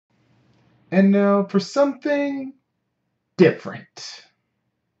And now for something different.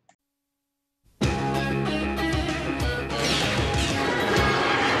 In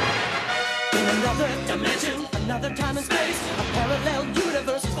another dimension, another time and space, a parallel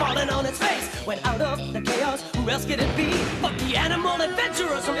universe is falling on its face. When out of the chaos, who else could it be but the animal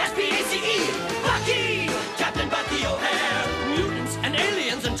adventurers from SPACE? Bucky! Captain Bucky O'Hare! Mutants and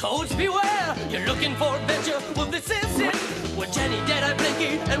aliens and toads beware! You're looking for adventure? Well, this is it! With Jenny, Deadeye,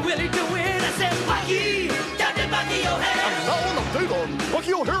 Blinky, and Willie DeWitt, I said, Bucky! Captain Bucky O'Hare! And now an update on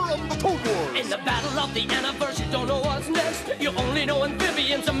Bucky O'Hare and the Toad Wars. In the battle of the universe, you don't know what's next. You only know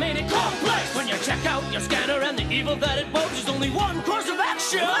amphibians are made it complex. When you check out your scanner and the evil that it poses, there's only one course of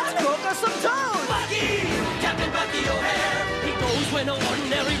action. Let's cook us some toads! Bucky! Captain Bucky O'Hare! He goes where no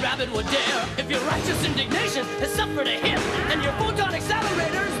ordinary rabbit would dare. If your righteous indignation has suffered a hit, and your photon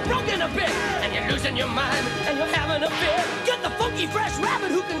accelerator is broken a bit, and you're losing your mind, and you're having a fit, get the funky fresh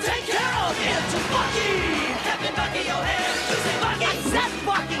rabbit who can take care of it. Bucky! Captain Bucky O'Hare! You say Bucky! I said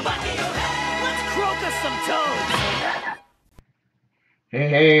Bucky! Bucky O'Hare! Let's croak us some toads!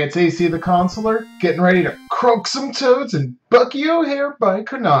 Hey, it's AC the Consular, getting ready to croak some toads in Bucky O'Hare by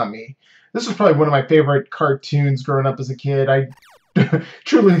Konami. This was probably one of my favorite cartoons growing up as a kid. I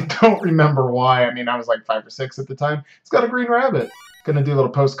truly don't remember why. I mean, I was like 5 or 6 at the time. It's got a green rabbit. Gonna do a little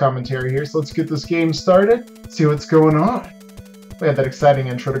post-commentary here, so let's get this game started, see what's going on. We had that exciting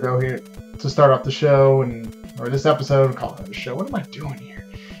intro to go here to start off the show, or this episode, call it a show. What am I doing here?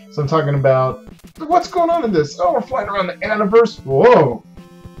 So I'm talking about what's going on in this. Oh, we're flying around the Aniverse. Whoa!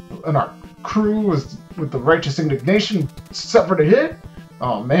 And our crew was with the righteous indignation suffered a hit.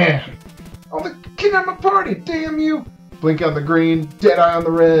 Oh man! Oh, the kidnapped my party. Damn you! Blinky on the green, Deadeye on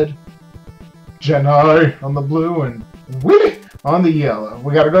the red, Jedi on the blue, and Willie on the yellow.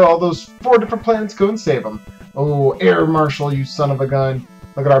 We gotta go to all those 4 different planets. Go and save them. Oh, Air Marshal, you son of a gun!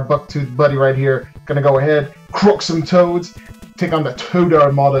 Look at our buck-toothed buddy right here. Gonna go ahead, croak some toads. Take on the Toad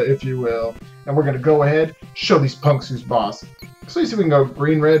Armada, if you will. And we're going to go ahead, show these punks who's boss. So you see we can go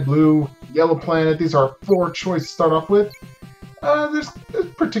green, red, blue, yellow planet. These are our 4 choices to start off with. There's a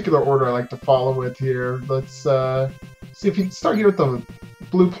particular order I like to follow with here. Let's see if you start here with the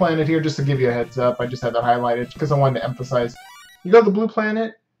blue planet here, just to give you a heads up. I just had that highlighted because I wanted to emphasize. You go to the blue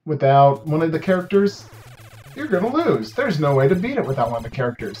planet without one of the characters, you're going to lose. There's no way to beat it without one of the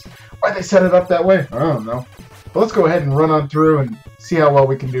characters. Why'd they set it up that way? I don't know. But let's go ahead and run on through and see how well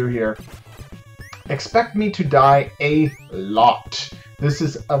we can do here. Expect me to die a lot. This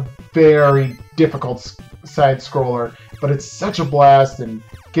is a very difficult side-scroller, but it's such a blast and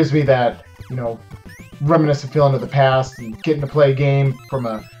gives me that, you know, reminiscent feeling of the past and getting to play a game from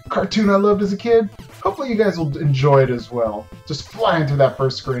a cartoon I loved as a kid. Hopefully you guys will enjoy it as well. Just flying through that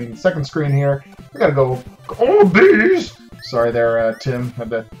first screen. Second screen here, we gotta go, oh bees! Sorry there, Tim. Had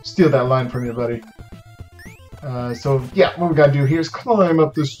to steal that line from you, buddy. So, yeah, what we gotta do here is climb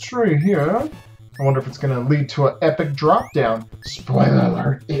up this tree here. I wonder if it's gonna lead to an epic drop-down. Spoiler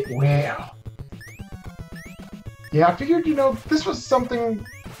alert, it will. Yeah, I figured, you know, this was something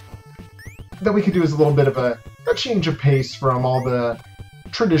that we could do as a little bit of a change of pace from all the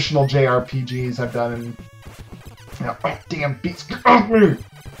traditional JRPGs I've done. And, you know, oh, damn beats, get off me!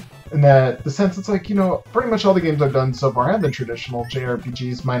 In that, the sense it's like, you know, pretty much all the games I've done so far have been traditional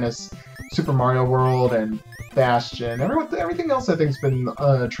JRPGs, minus Super Mario World and Bastion. Everything else I think has been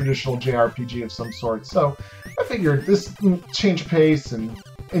a traditional JRPG of some sort. So I figured this change of pace and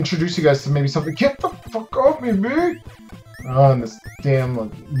introduce you guys to maybe something. Get the fuck off me, man! Oh, and this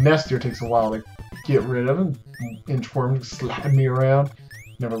damn nest here takes a while to get rid of. And Inchworm slapping me around.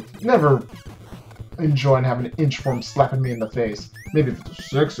 Never enjoying having an Inchworm slapping me in the face. Maybe if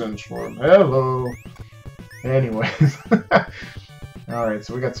it's a 6-inch worm. Hello! Anyways. Alright,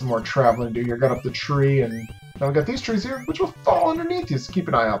 so we got some more traveling to do here. Got up the tree, and now we got these trees here, which will fall underneath you, so keep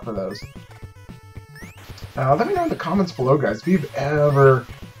an eye out for those. Let me know in the comments below, guys, if you've ever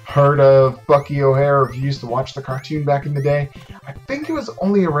heard of Bucky O'Hare, or if you used to watch the cartoon back in the day. I think it was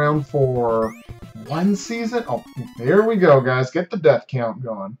only around for 1 season. Oh, here we go, guys. Get the death count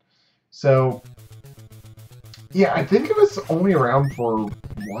going. So, yeah, I think it was only around for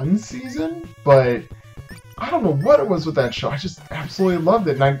 1 season, but I don't know what it was with that show. I just absolutely loved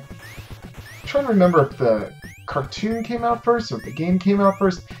it. And I'm trying to remember if the cartoon came out first or if the game came out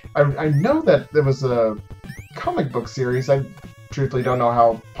first. I know that there was a comic book series. I truthfully don't know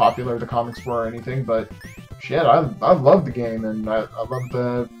how popular the comics were or anything, but shit, I loved the game and I loved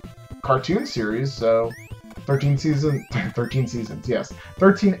the cartoon series. So 13 seasons, yes.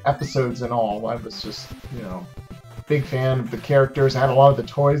 13 episodes in all. I was just, you know, big fan of the characters. I had a lot of the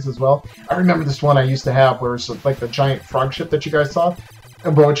toys as well. I remember this one I used to have where it's like the giant frog ship that you guys saw.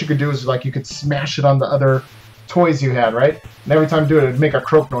 but what you could do is like you could smash it on the other toys you had, right? And every time you do it, it'd make a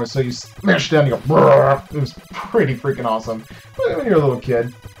croak noise. So you smash it down, and you go. Brrr. It was pretty freaking awesome when you're a little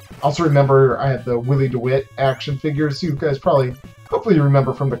kid. Also remember, I had the Willie DeWitt action figures. You guys probably, hopefully, you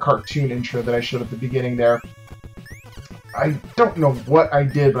remember from the cartoon intro that I showed at the beginning there. I don't know what I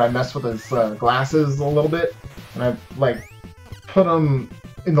did, but I messed with his glasses a little bit, and I like put them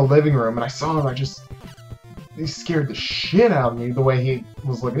in the living room, and I saw him. He scared the shit out of me the way he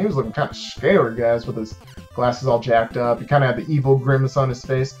was looking. He was looking kind of scary, guys, with his glasses all jacked up. He kind of had the evil grimace on his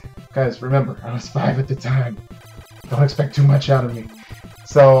face. Guys, remember, I was 5 at the time. Don't expect too much out of me.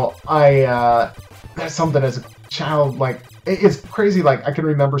 So that's something as a child, like, it's crazy. Like, I can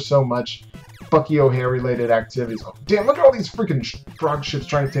remember so much Bucky O'Hare related activities. Oh, damn, look at all these freaking frog ships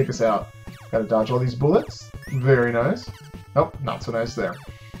trying to take us out. Gotta dodge all these bullets. Very nice. Nope, not so nice there.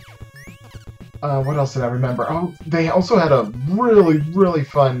 What else did I remember? Oh, they also had a really, really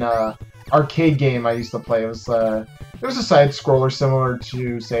fun arcade game I used to play. It was a side-scroller similar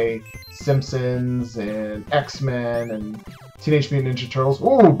to, say, Simpsons and X-Men and Teenage Mutant Ninja Turtles.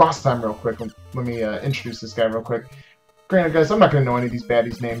 Ooh, boss time real quick. Let me introduce this guy real quick. Granted, guys, I'm not going to know any of these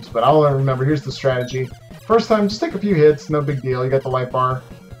baddies' names, but all I remember, here's the strategy. First time, just take a few hits, no big deal. You got the light bar.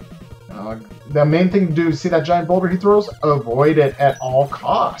 The main thing to do, see that giant boulder he throws? Avoid it at all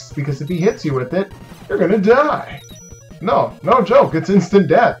costs, because if he hits you with it, you're going to die. No joke, it's instant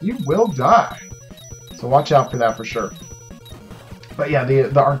death. You will die. So watch out for that for sure. But yeah,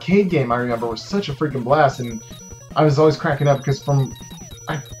 the arcade game I remember was such a freaking blast, and I was always cracking up because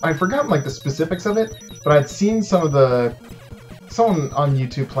I'd forgotten like the specifics of it, but I'd seen someone on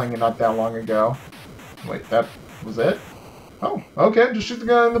YouTube playing it not that long ago. Wait, that was it? Oh, okay, just shoot the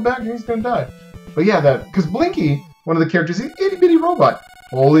guy in the back and he's gonna die. But yeah, because Blinky, one of the characters, he's an itty-bitty robot.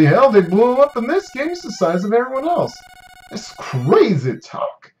 Holy hell, they blew him up in this game. He's the size of everyone else. That's crazy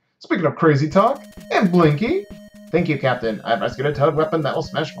talk. Speaking of crazy talk, and Blinky. Thank you, Captain. I've rescued a toad weapon that will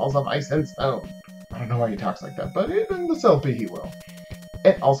smash walls of ice and stone. I don't know why he talks like that, but in the selfie he will.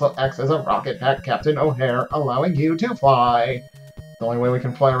 It also acts as a rocket pack, Captain O'Hare, allowing you to fly. The only way we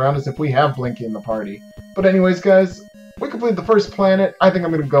can fly around is if we have Blinky in the party. But anyways, guys, we completed the first planet. I think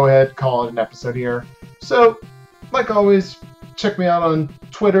I'm going to go ahead and call it an episode here. So, like always, check me out on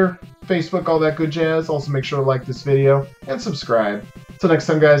Twitter, Facebook, all that good jazz. Also, make sure to like this video and subscribe. Till next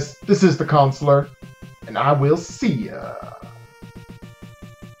time, guys, this is the Consular, and I will see ya.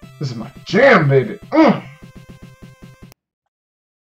 This is my jam, baby.